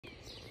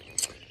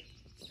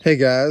Hey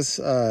guys,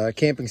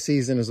 camping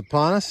season is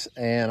upon us,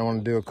 and I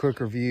want to do a quick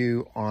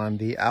review on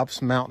the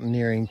ALPS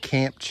Mountaineering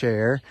camp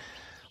chair,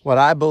 what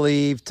I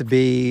believe to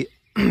be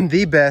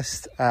the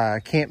best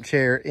camp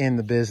chair in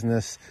the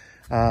business.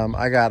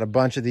 I got a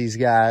bunch of these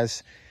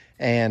guys,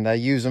 and I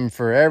use them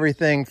for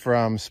everything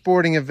from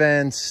sporting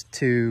events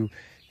to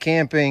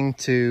camping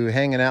to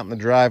hanging out in the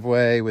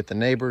driveway with the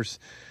neighbors.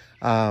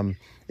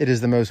 It is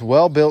the most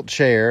well-built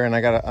chair, and I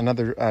got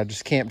another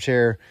just camp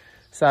chair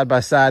side by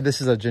side. This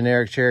is a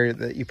generic chair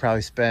that you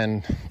probably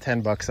spend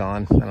 10 bucks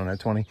on. I don't know,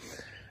 20.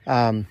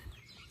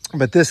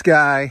 But this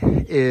guy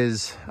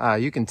is,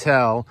 you can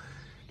tell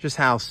just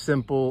how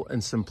simple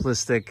and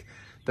simplistic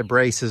the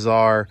braces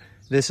are.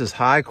 This is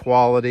high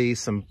quality,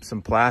 some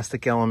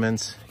plastic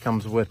elements.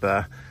 Comes with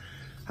a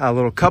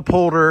little cup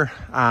holder,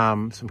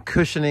 some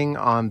cushioning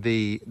on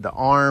the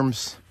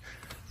arms.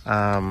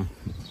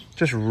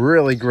 Just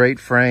really great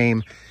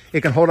frame. It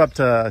can hold up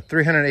to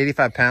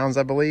 385 pounds,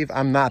 I believe.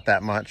 I'm not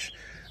that much.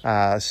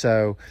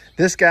 So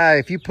this guy,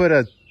 if you put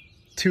I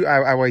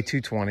weigh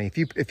 220.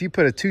 If you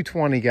put a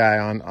 220 guy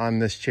on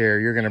this chair,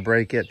 you're going to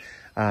break it.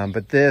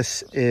 But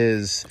this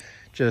is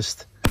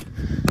just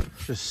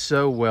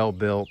so well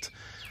built.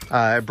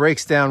 It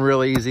breaks down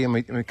real easy.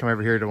 Let me come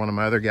over here to one of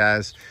my other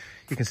guys.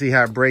 You can see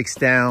how it breaks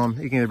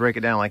down. You can either break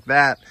it down like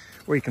that,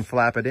 or you can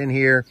flap it in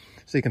here.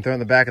 So you can throw it in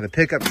the back of the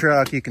pickup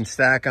truck. You can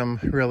stack them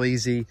real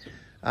easy.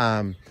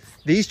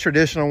 These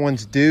traditional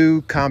ones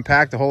do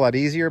compact a whole lot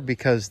easier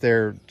because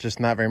they're just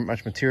not very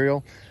much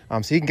material.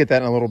 So you can get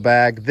that in a little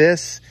bag.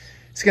 This,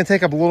 it's going to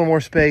take up a little more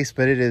space,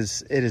 but it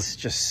is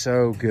just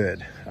so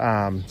good.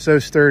 So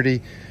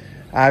sturdy.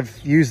 I've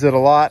used it a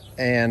lot,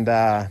 and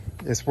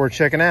it's worth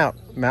checking out.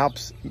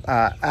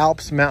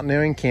 ALPS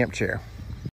Mountaineering Camp Chair.